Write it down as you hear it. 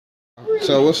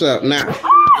So what's up now?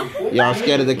 Y'all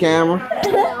scared of the camera?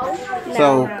 No.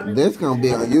 So this gonna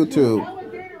be on YouTube.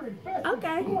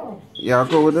 Okay. Y'all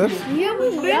cool with this? Yeah,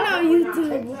 we've been on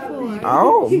YouTube before.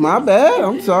 Oh, my bad.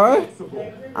 I'm sorry.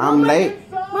 I'm late.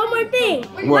 One more thing.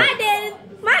 What?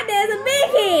 My dad's a big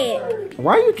head.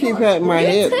 Why you keep patting my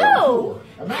head? Too.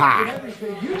 Ha!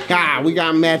 Ha! We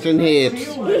got matching heads. Hey,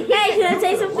 should I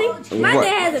say something? My What?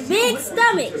 dad has a big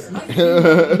stomach.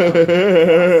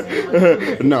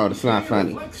 No, it's not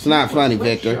funny. It's not funny,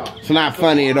 Victor. It's not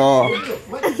funny at all.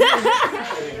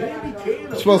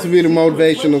 It's supposed to be the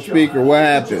motivational speaker. What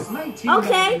happened?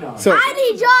 Okay. So- I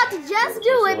need y'all to just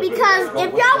do it because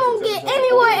if y'all won't get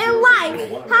anywhere in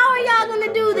life, how are y'all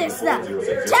gonna do this stuff?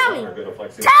 Tell me.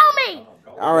 Tell me.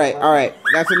 All right.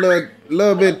 That's a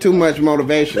little bit too much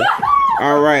motivation.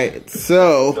 All right.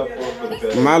 So,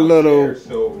 my little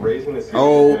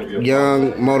old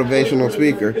young motivational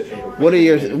speaker, what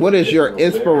is your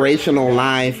inspirational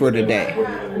line for today?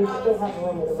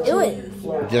 Do it.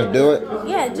 Just do it.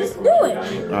 Yeah, just do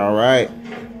it. All right.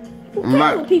 Who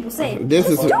cares what people say? This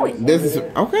Just do it. is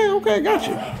okay, got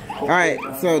you. All right,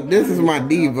 so this is my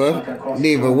diva.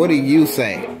 Diva, what do you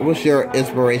say? What's your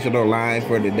inspirational line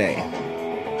for today?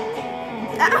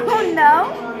 I don't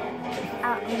know.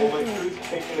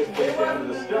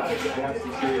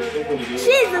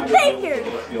 She's a thinker.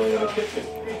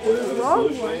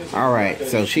 All right,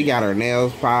 so she got her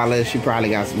nails polished. She probably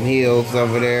got some heels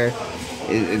over there.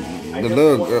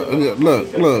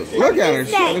 Look at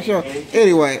her.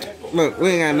 Anyway, look, we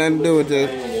ain't got nothing to do with this.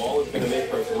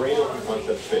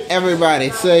 Everybody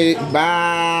say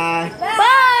bye.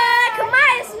 Bye.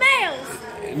 Kamaya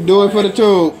smells. Do it for the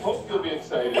tube. I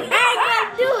ain't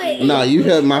gonna do it. No, you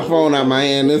held my phone out my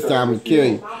hand this time and kill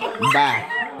you. Bye.